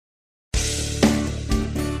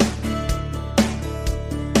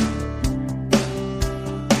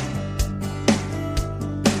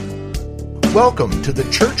Welcome to the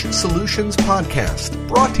Church Solutions Podcast,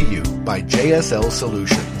 brought to you by JSL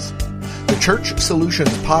Solutions. The Church Solutions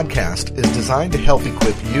Podcast is designed to help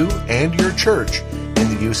equip you and your church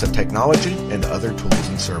in the use of technology and other tools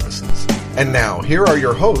and services. And now, here are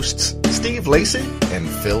your hosts, Steve Lacey and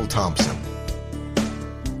Phil Thompson.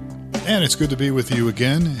 And it's good to be with you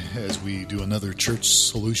again as we do another Church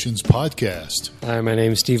Solutions Podcast. Hi, my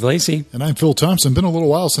name is Steve Lacey. And I'm Phil Thompson. Been a little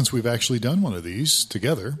while since we've actually done one of these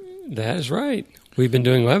together. That is right. We've been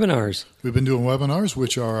doing webinars. We've been doing webinars,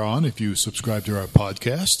 which are on, if you subscribe to our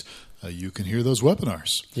podcast, you can hear those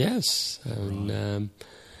webinars. Yes. And,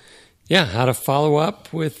 how to follow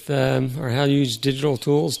up with or how to use digital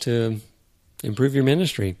tools to improve your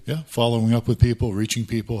ministry. Yeah, following up with people, reaching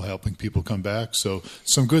people, helping people come back. So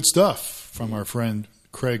some good stuff from our friend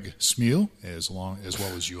Craig Smeal, as well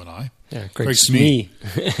as you and I. Yeah, Craig Smee.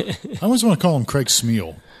 I always want to call him Craig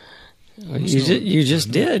Smeal. You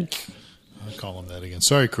just did. I'll call him that again.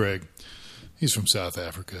 Sorry, Craig. He's from South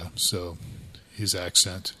Africa, so his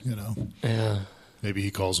accent, Yeah. Maybe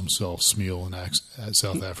he calls himself Smeal in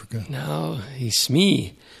South Africa. No, he's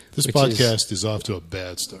Smee. This podcast is off to a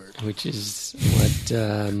bad start. Which is what...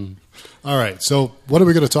 All right, so what are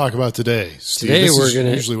we going to talk about today, Steve? Today this we're is going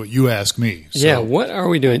to... usually what you ask me. So. Yeah, what are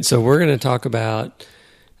we doing? So we're going to talk about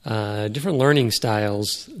different learning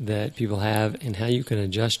styles that people have and how you can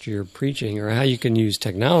adjust your preaching or how you can use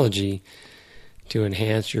technology to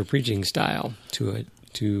enhance your preaching style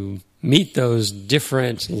to meet those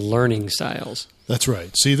different learning styles. That's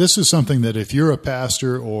right. See, this is something that if you're a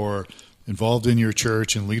pastor or involved in your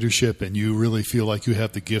church and leadership and you really feel like you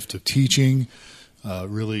have the gift of teaching,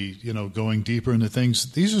 really, going deeper into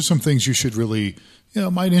things, these are some things you should really,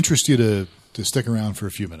 might interest you to stick around for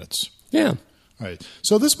a few minutes. Yeah. All right.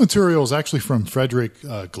 So this material is actually from Frederick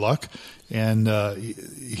Gluck, and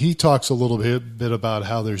he talks a little bit about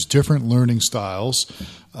how there's different learning styles.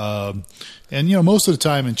 And most of the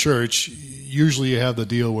time in church, usually you have the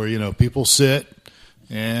deal where, people sit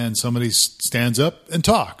and somebody stands up and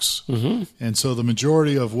talks. Mm-hmm. And so the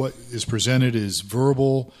majority of what is presented is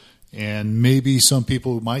verbal, and maybe some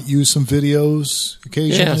people might use some videos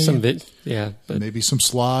occasionally. But maybe some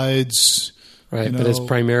slides. Right, but it's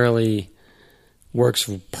primarily works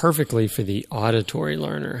perfectly for the auditory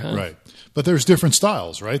learner, huh? Right. But there's different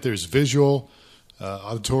styles, right? There's visual,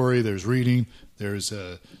 auditory, there's reading, there's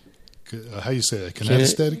how you say that?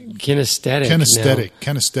 Kinesthetic?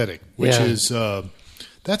 Kinesthetic, which is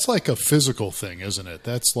that's like a physical thing, isn't it?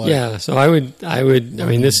 That's like So I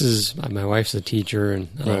mean, this is my wife's a teacher, and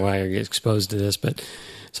I don't know why I get exposed to this, but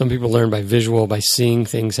some people learn by visual, by seeing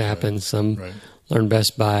things happen. Some learn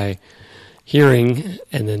best by hearing,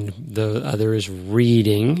 and then the other is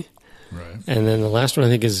reading. Right. And then the last one I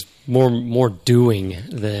think is more doing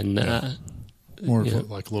than more of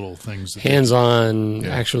like little things. Hands-on,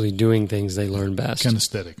 actually doing things they learn best.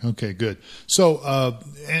 Kinesthetic. Okay, good. So,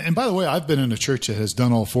 and by the way, I've been in a church that has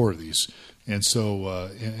done all four of these. And so,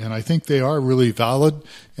 and I think they are really valid,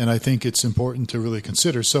 and I think it's important to really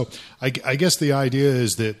consider. So I guess the idea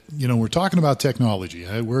is that, we're talking about technology.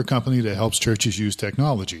 We're a company that helps churches use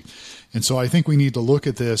technology. And so I think we need to look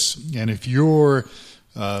at this, and if you're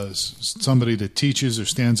somebody that teaches or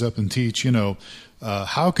stands up and teach,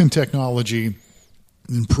 how can technology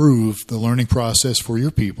improve the learning process for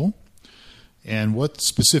your people, and what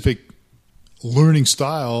specific learning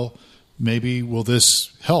style maybe will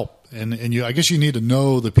this help? And I guess you need to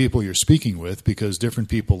know the people you're speaking with, because different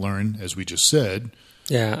people learn, as we just said.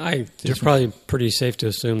 Yeah, it's probably pretty safe to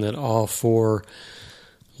assume that all four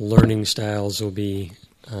learning styles will be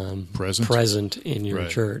present in your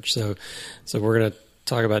church. So we're going to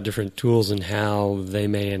talk about different tools and how they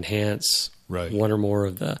may enhance one or more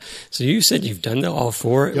of the. So you said you've done all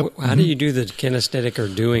four. Yep. How do you do the kinesthetic or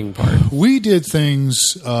doing part? We did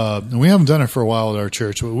things, and we haven't done it for a while at our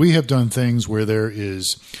church, but we have done things where there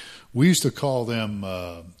is. We used to call them,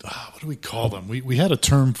 what do we call them? We had a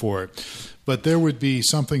term for it, but there would be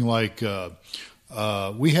something like,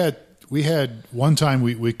 we had one time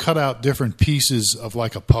we cut out different pieces of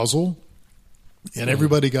like a puzzle, and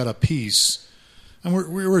everybody got a piece, and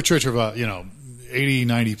we're a church of about, 80,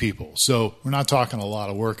 90 people. So we're not talking a lot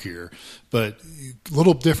of work here, but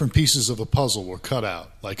little different pieces of a puzzle were cut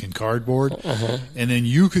out, like in cardboard. Uh-huh. And then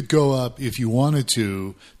you could go up, if you wanted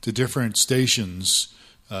to different stations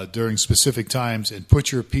during specific times and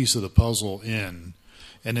put your piece of the puzzle in.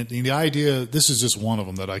 And the idea, this is just one of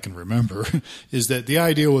them that I can remember, is that the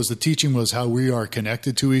idea was the teaching was how we are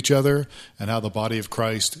connected to each other and how the body of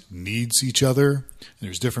Christ needs each other. And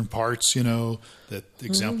there's different parts, that the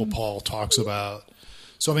example Paul talks about.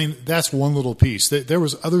 So, I mean, that's one little piece. There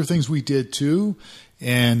was other things we did too,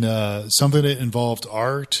 and some of it involved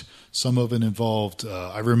art. Some of it involved,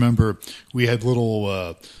 I remember we had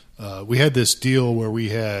we had this deal where we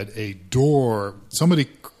had a door.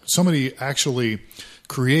 Somebody actually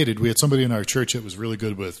created, we had somebody in our church that was really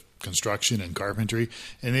good with construction and carpentry,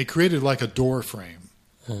 and they created like a door frame,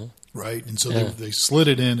 right? And so they slid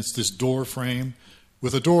it in. It's this door frame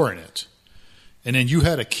with a door in it. And then you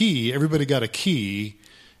had a key. Everybody got a key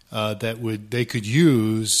that they could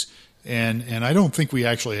use. And I don't think we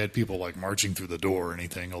actually had people like marching through the door or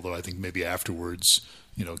anything, although I think maybe afterwards,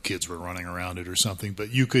 kids were running around it or something.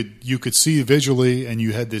 But you could see visually, and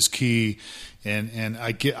you had this key. And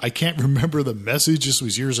I can't remember the message. This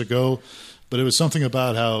was years ago, but it was something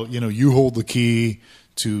about how you hold the key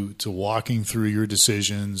to walking through your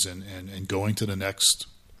decisions and going to the next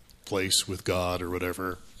place with God or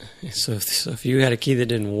whatever. So if you had a key that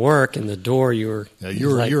didn't work in the door, you're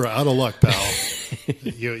out of luck, pal.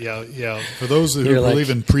 Yeah. For those who believe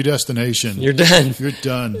in predestination, you're done. You're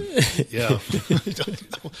done. Yeah.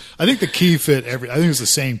 I think the key fit I think it was the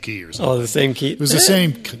same key or something. Oh, the same key. It was the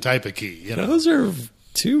same type of key. Those are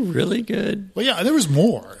two really good. Well, yeah, there was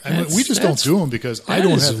more. We just don't do them because I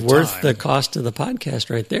don't have the time. That's worth the cost of the podcast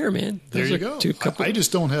right there, man. There you go. I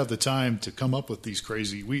just don't have the time to come up with these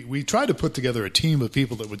crazy. We tried to put together a team of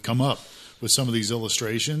people that would come up with some of these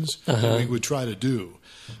illustrations that we would try to do.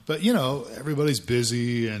 But, everybody's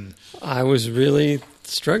busy. And I was really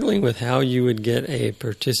struggling with how you would get a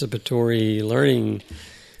participatory learning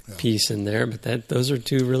piece in there, but those are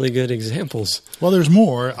two really good examples. Well, there's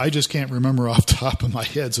more. I just can't remember off the top of my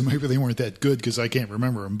head, so maybe they weren't that good because I can't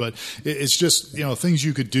remember them. But it's just things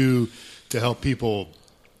you could do to help people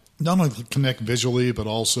not only connect visually, but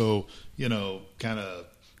also kind of.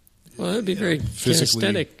 Well, it'd be very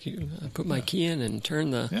kinesthetic. I put my key in and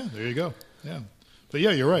turn the. Yeah, there you go. Yeah, but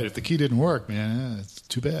yeah, you're right. If the key didn't work, man, it's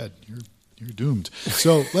too bad. You're doomed.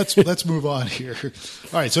 So let's move on here. All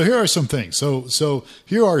right. So here are some things. So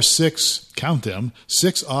here are 6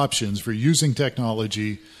 options for using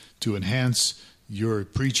technology to enhance your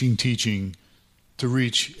preaching, teaching to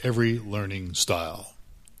reach every learning style.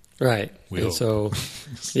 Right. So,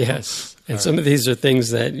 yes. And some of these are things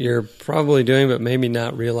that you're probably doing, but maybe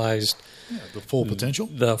not realized. Yeah, the full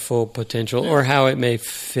potential. Or how it may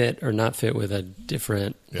fit or not fit with a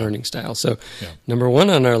different learning style. So number 1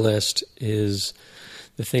 on our list is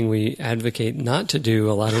the thing we advocate not to do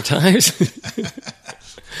a lot of times.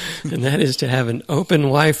 And that is to have an open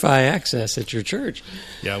Wi-Fi access at your church.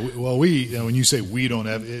 Yeah, well, when you say we don't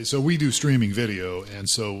have, so we do streaming video, and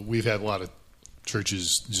so we've had a lot of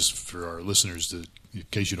churches, just for our listeners, in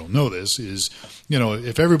case you don't know this, is,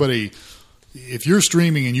 if you're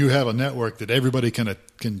streaming and you have a network that everybody can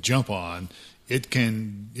jump on, it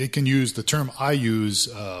can use the term I use,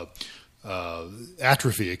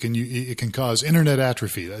 atrophy. It can cause internet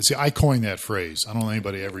atrophy. See, I coined that phrase. I don't know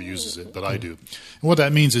anybody ever uses it, but I do. And what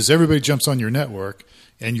that means is everybody jumps on your network,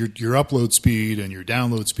 and your upload speed and your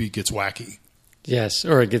download speed gets wacky. Yes,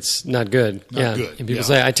 or it gets not good. Good. And people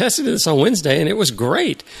say, I tested this on Wednesday and it was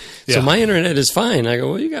great. So my internet is fine. I go,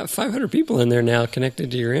 well, you got 500 people in there now connected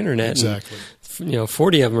to your internet. Exactly. And,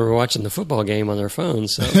 40 of them are watching the football game on their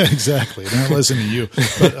phones. So. Exactly. They're not listening to you.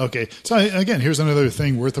 But, okay. So, again, here's another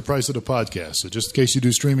thing worth the price of the podcast. So just in case you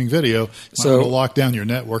do streaming video, you might want to lock down your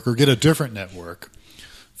network or get a different network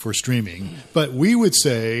for streaming. But we would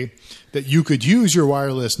say that you could use your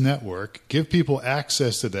wireless network, give people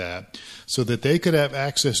access to that, so that they could have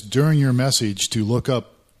access during your message to look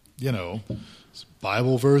up,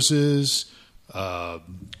 Bible verses.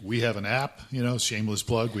 We have an app, shameless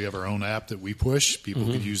plug. We have our own app that we push. People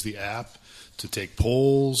could use the app to take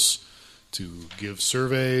polls, to give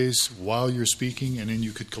surveys while you're speaking, and then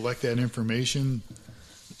you could collect that information.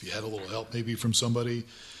 If you had a little help maybe from somebody,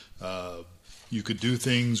 you could do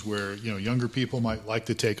things where, younger people might like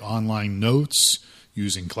to take online notes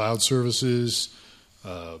using cloud services.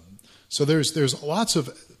 So there's lots of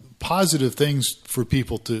positive things for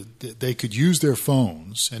people they could use their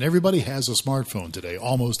phones, and everybody has a smartphone today,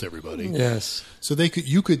 almost everybody. Yes. So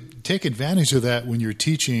you could take advantage of that when you're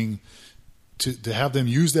teaching, to have them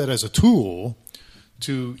use that as a tool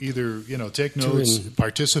to either, take notes,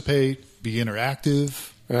 participate, be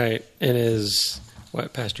interactive. Right. And as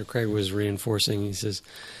what Pastor Craig was reinforcing, he says,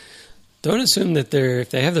 don't assume that if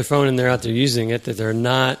they have their phone and they're out there using it, that they're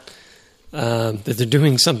not, that they're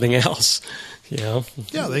doing something else. Yeah,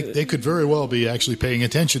 they could very well be actually paying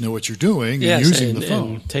attention to what you're doing and using the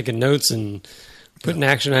phone. And taking notes and putting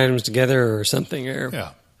action items together or something.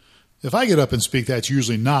 if I get up and speak, that's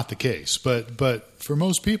usually not the case. But for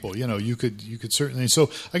most people, you could certainly. So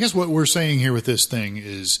I guess what we're saying here with this thing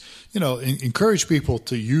is, encourage people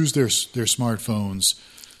to use their smartphones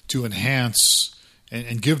to enhance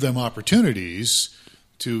and give them opportunities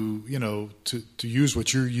to use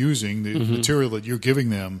what you're using, the material that you're giving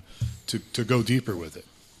them, to go deeper with it.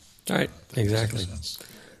 All right, exactly.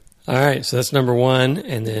 All right, so that's number one,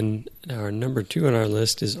 and then our number two on our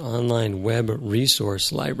list is online web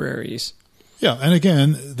resource libraries. Yeah, and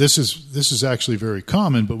again, this is actually very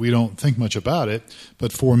common, but we don't think much about it.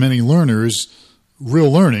 But for many learners,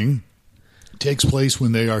 real learning takes place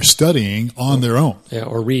when they are studying on their own. Yeah,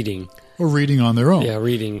 or reading. Or reading on their own. Yeah,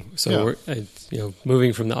 reading. So we're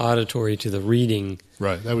moving from the auditory to the reading.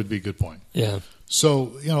 Right, that would be a good point. Yeah.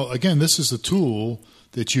 So, again, this is a tool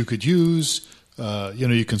that you could use.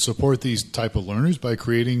 You can support these type of learners by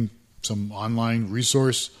creating some online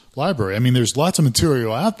resource library. I mean, there's lots of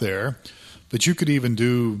material out there, but you could even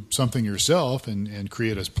do something yourself and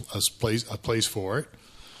create a place for it.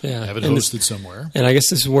 Yeah, have it hosted somewhere. And I guess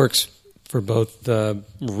this works for both the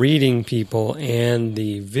reading people and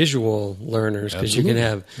the visual learners, because you can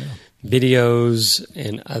have videos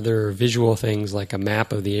and other visual things like a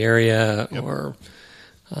map of the area or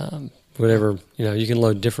whatever. You can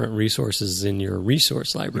load different resources in your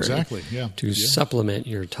resource library to supplement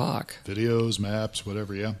your talk. Videos, maps,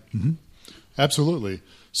 whatever, Mm-hmm. Absolutely.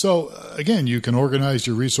 So, again, you can organize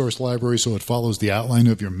your resource library so it follows the outline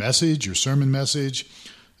of your message, your sermon message.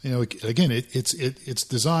 Again, it's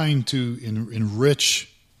designed to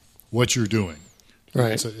enrich what you're doing.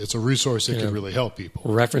 Right. It's a resource that can really help people.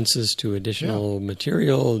 References to additional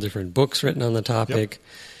material, different books written on the topic.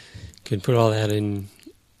 You can put all that in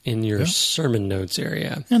your sermon notes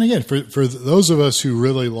area. And again, for those of us who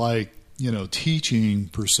really like, teaching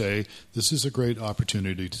per se, this is a great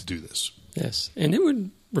opportunity to do this. Yes. And it would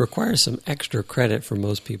require some extra credit for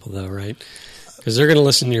most people, though, right? Because they're going to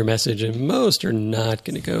listen to your message, and most are not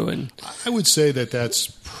going to go and. I would say that's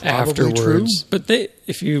probably afterwards. True. But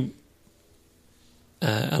if you,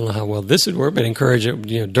 I don't know how well this would work, but encourage it,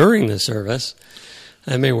 during the service,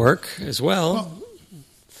 that may work as well.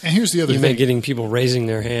 And here's the other thing: you may getting people raising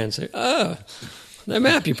their hands, say, "Oh, that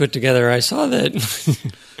map you put together, I saw that."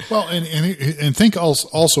 Well, and think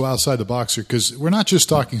also outside the box here, because we're not just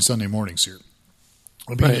talking Sunday mornings here.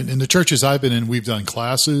 I mean, in the churches I've been in, we've done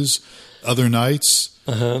classes, other nights,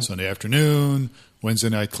 Sunday afternoon, Wednesday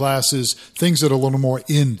night classes, things that are a little more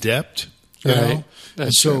in depth. Right.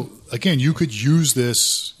 And so, again, you could use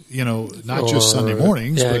this, not just Sunday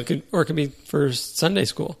mornings, but it could be for Sunday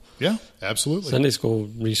school. Yeah, absolutely. Sunday school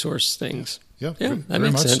resource things. Yeah, that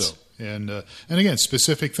makes sense. So. And again,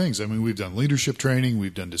 specific things. I mean, we've done leadership training.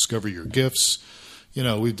 We've done discover your gifts.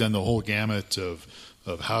 We've done the whole gamut of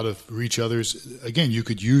how to reach others. Again, you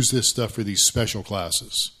could use this stuff for these special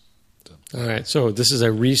classes. All right. So this is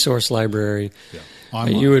a resource library. Yeah.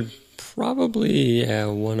 Online. You would probably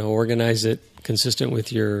want to organize it consistent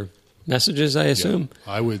with your messages, I assume.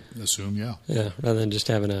 Yeah, I would assume, yeah. Yeah, rather than just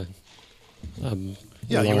having a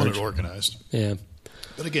you want it organized. Yeah.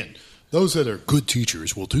 But again, those that are good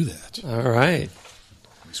teachers will do that. All right.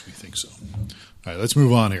 At least we think so. All right, let's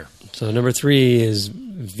move on here. So number 3 is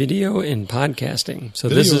video and podcasting. So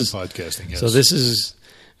video and podcasting, yes. So this is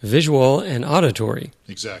visual and auditory.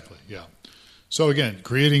 Exactly, yeah. So again,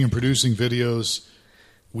 creating and producing videos,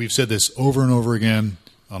 we've said this over and over again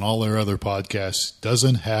on all our other podcasts,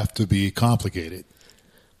 doesn't have to be complicated.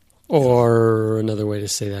 Or another way to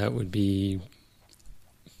say that would be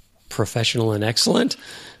professional and excellent.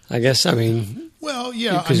 I guess. I mean, well,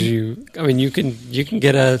 yeah, because you can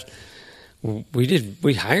get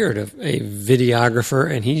we hired a videographer,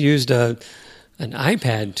 and he used an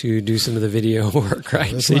iPad to do some of the video work,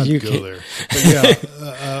 right? Let's not go there.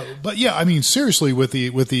 But yeah, I mean, seriously, with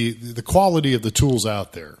the quality of the tools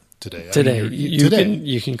out there today,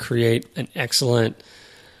 you can create an excellent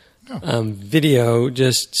video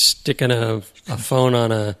just sticking a phone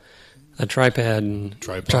on a tripod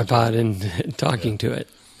and talking to it.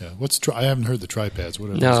 Yeah, I haven't heard the tripods. What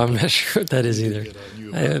no, I'm not sure what that is either.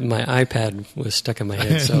 My iPad was stuck in my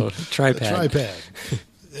head, so tripod.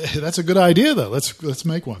 That's a good idea, though. Let's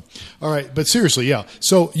make one. All right, but seriously, yeah.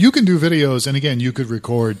 So you can do videos, and again, you could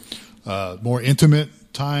record more intimate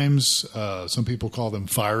times. Some people call them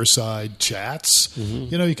fireside chats.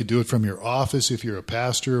 Mm-hmm. You could do it from your office if you're a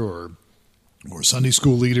pastor or Sunday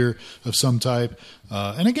school leader of some type.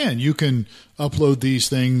 And again, you can upload these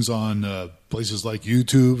things on places like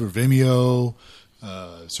YouTube or Vimeo.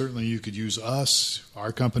 Certainly you could use us,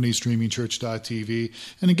 our company, streamingchurch.tv.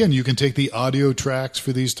 And again, you can take the audio tracks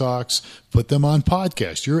for these talks, put them on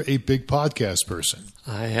podcast. You're a big podcast person.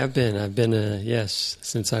 I have been. I've been, yes,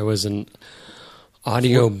 since I was an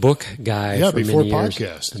audio book guy for before many years.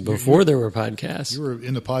 podcast. Before there were podcasts. You were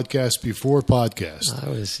in the podcast before podcast. I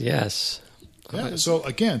was, yes. Yeah, so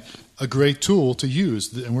again, a great tool to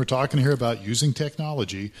use. And we're talking here about using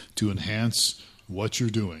technology to enhance what you're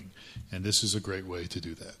doing. And this is a great way to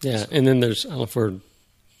do that. Yeah, and then there's, I don't know if we're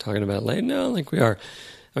talking about late. No, I think we are.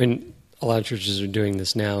 I mean, a lot of churches are doing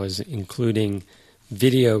this now, is including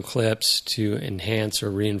video clips to enhance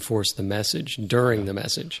or reinforce the message during the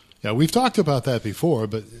message. Yeah, we've talked about that before,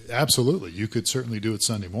 but absolutely, you could certainly do it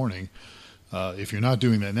Sunday morning. If you're not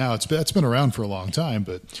doing that now, that's been around for a long time,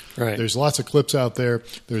 but There's lots of clips out there.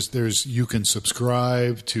 There's you can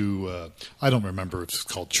subscribe to, I don't remember if it's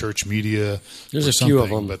called Church Media. There's a few of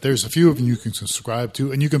them. But there's a few of them you can subscribe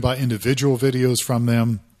to, and you can buy individual videos from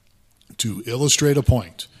them to illustrate a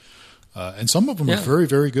point. And some of them are very,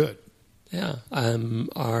 very good. Yeah.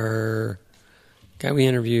 Our guy we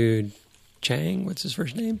interviewed, Chang, what's his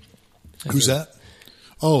first name? Who's that?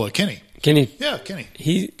 Oh, Kenny. Kenny. Yeah, Kenny.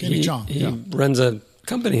 Kenny Chong. He runs a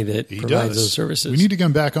company that provides those services. We need to get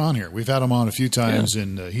him back on here. We've had him on a few times,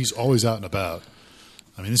 and he's always out and about.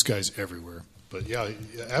 I mean, this guy's everywhere. But yeah,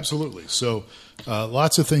 absolutely. So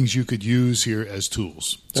lots of things you could use here as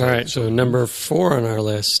tools. All right, so number 4 on our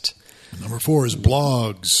list. Number 4 is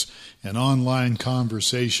blogs and online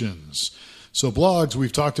conversations. So blogs,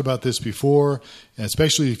 we've talked about this before, and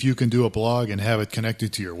especially if you can do a blog and have it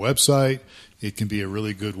connected to your website, it can be a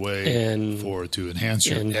really good way to enhance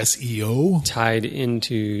your SEO. Tied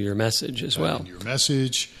into your message as well. Your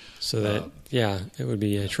message. So that, it would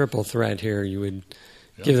be a triple threat here. You would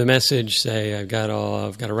give the message, say, I've got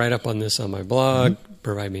a write-up on this on my blog,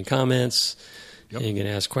 provide me comments, and you can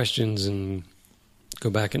ask questions and go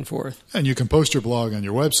back and forth. And you can post your blog on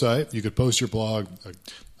your website. You could post your blog,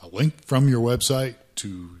 a link from your website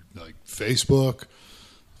to like Facebook,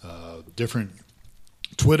 different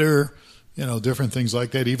Twitter, different things like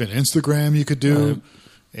that. Even Instagram you could do.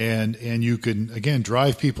 And you can, again,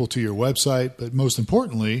 drive people to your website, but most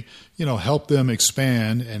importantly, help them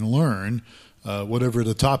expand and learn whatever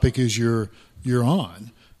the topic is you're on.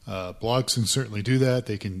 Blogs can certainly do that.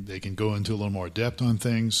 They can go into a little more depth on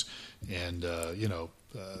things, and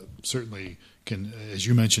certainly can, as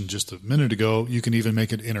you mentioned just a minute ago, you can even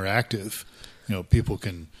make it interactive. People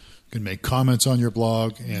can make comments on your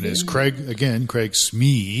blog, and as Craig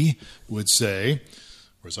Smee would say,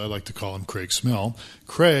 or as I like to call him, Craig Smell,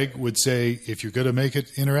 Craig would say, if you're going to make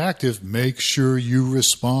it interactive, make sure you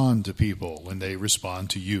respond to people when they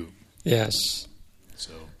respond to you. Yes.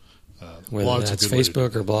 So, whether that's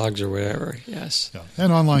Facebook or blogs or whatever, yes. Yeah.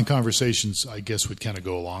 And online conversations, I guess, would kind of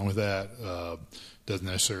go along with that. Doesn't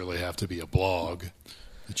necessarily have to be a blog,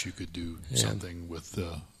 but you could do something with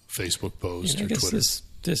Facebook post or Twitter.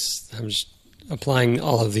 I'm just applying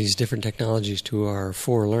all of these different technologies to our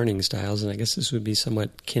 4 learning styles, and I guess this would be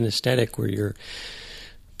somewhat kinesthetic, where you're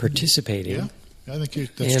participating. Yeah, I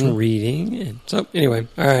think that's and true. Reading. And so anyway,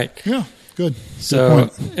 all right. Yeah, good. So,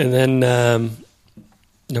 good point. And then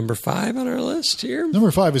number 5 on our list here.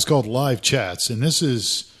 Number 5 is called live chats, and this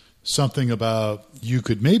is something about you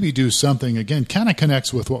could maybe do something, again, kind of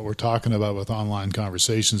connects with what we're talking about with online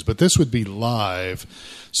conversations, but this would be live.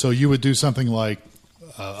 So you would do something like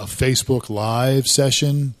a Facebook live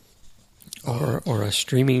session. Or a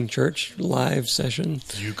streaming church live session.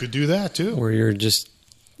 You could do that too. Where you're just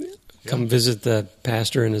come visit the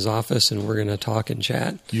pastor in his office and we're going to talk and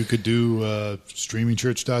chat. You could do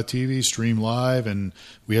streamingchurch.tv, stream live, and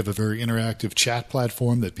we have a very interactive chat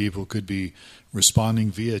platform that people could be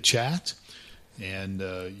responding via chat. And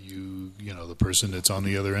the person that's on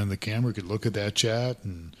the other end of the camera could look at that chat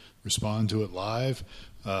and respond to it live.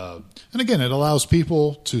 And again, it allows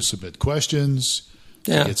people to submit questions,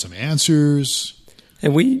 to get some answers.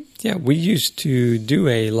 And we used to do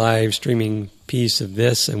a live streaming piece of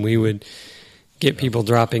this, and we would get people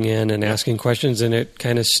dropping in and asking questions, and it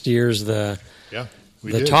kind of steers the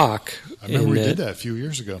talk. I remember we did that a few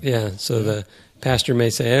years ago. Yeah, so the pastor may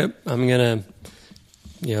say, I'm going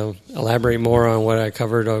to elaborate more on what I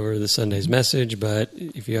covered over the Sunday's message, but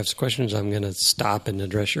if you have some questions, I'm going to stop and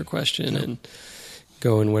address your question and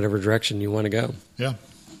go in whatever direction you want to go. Yeah,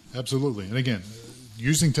 absolutely. And again,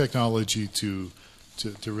 using technology to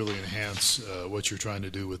really enhance what you're trying to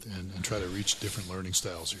do with and try to reach different learning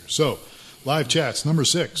styles here. So, live chats, number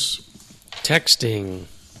 6. Texting.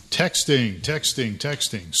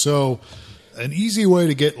 So, an easy way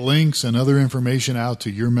to get links and other information out to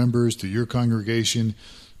your members, to your congregation,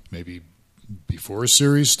 maybe before a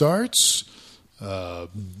series starts,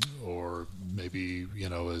 or maybe,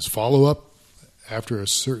 as follow-up after a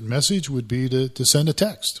certain message would be to send a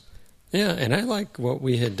text. Yeah, and I like what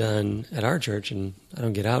we had done at our church, and I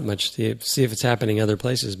don't get out much to see if it's happening other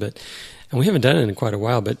places, and we haven't done it in quite a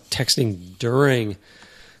while, but texting during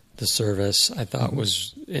the service, I thought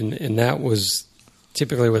was, and that was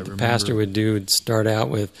typically what the pastor would do, would start out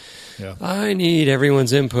with, I need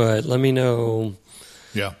everyone's input. Let me know,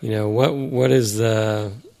 what is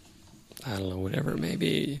the, I don't know, whatever it may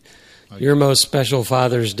be, your most special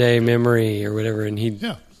Father's Day memory or whatever, and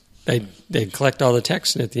they'd collect all the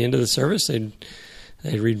text, and at the end of the service, they'd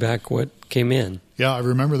read back what came in. Yeah, I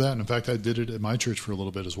remember that. And in fact, I did it at my church for a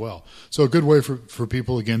little bit as well. So a good way for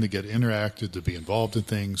people, again, to get interacted, to be involved in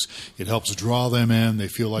things. It helps draw them in. They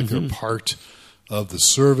feel like they're part of the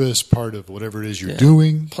service, part of whatever it is you're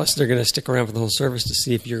doing. Plus, they're going to stick around for the whole service to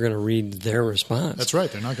see if you're going to read their response. That's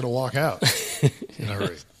right. They're not going to walk out in a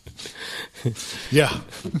hurry. Yeah.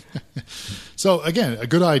 So again, a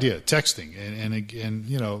good idea, texting, and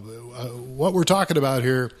what we're talking about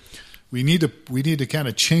here, we need to kind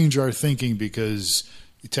of change our thinking, because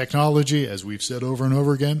technology, as we've said over and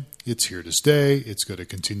over again, it's here to stay. It's going to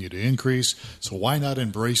continue to increase. So why not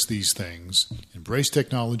embrace these things? Embrace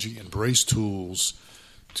technology. Embrace tools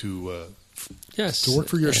to work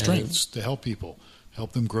for your strengths, to help people,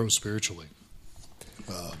 help them grow spiritually.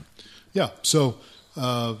 So.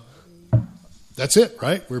 That's it,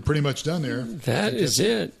 right? We're pretty much done there. That is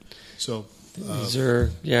it. So these are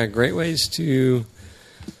great ways to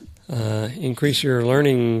increase your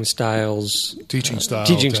learning styles, teaching styles,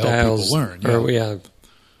 help people learn,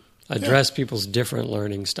 address people's different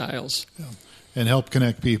learning styles, and help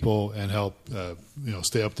connect people and help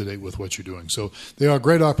stay up to date with what you're doing. So they are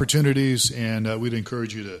great opportunities, and we'd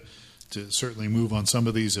encourage you to certainly move on some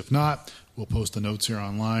of these. If not, we'll post the notes here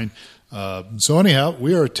online. So anyhow,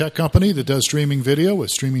 we are a tech company that does streaming video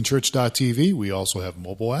with streamingchurch.tv. We also have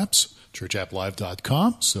mobile apps,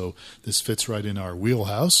 churchapplive.com. So this fits right in our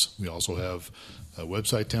wheelhouse. We also have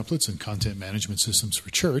website templates and content management systems for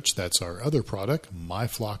church. That's our other product,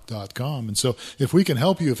 myflock.com. And so if we can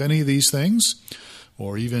help you with any of these things,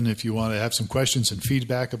 or even if you want to have some questions and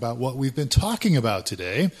feedback about what we've been talking about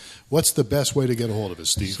today, what's the best way to get a hold of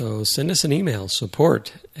us, Steve? So send us an email,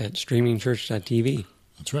 support@streamingchurch.tv.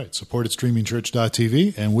 That's right,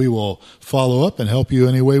 support@streamingchurch.tv, and we will follow up and help you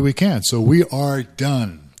any way we can. So we are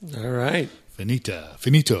done. All right.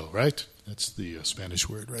 Finito, right? That's the Spanish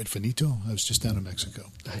word, right? Finito? I was just down in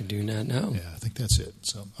Mexico. I do not know. Yeah, I think that's it.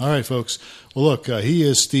 So, all right, folks. Well, look, he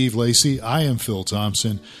is Steve Lacey. I am Phil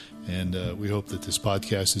Thompson. And we hope that this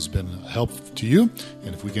podcast has been a help to you.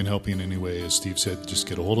 And if we can help you in any way, as Steve said, just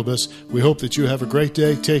get a hold of us. We hope that you have a great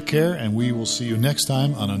day. Take care. And we will see you next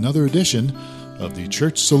time on another edition of the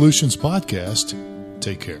Church Solutions Podcast.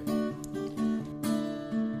 Take care.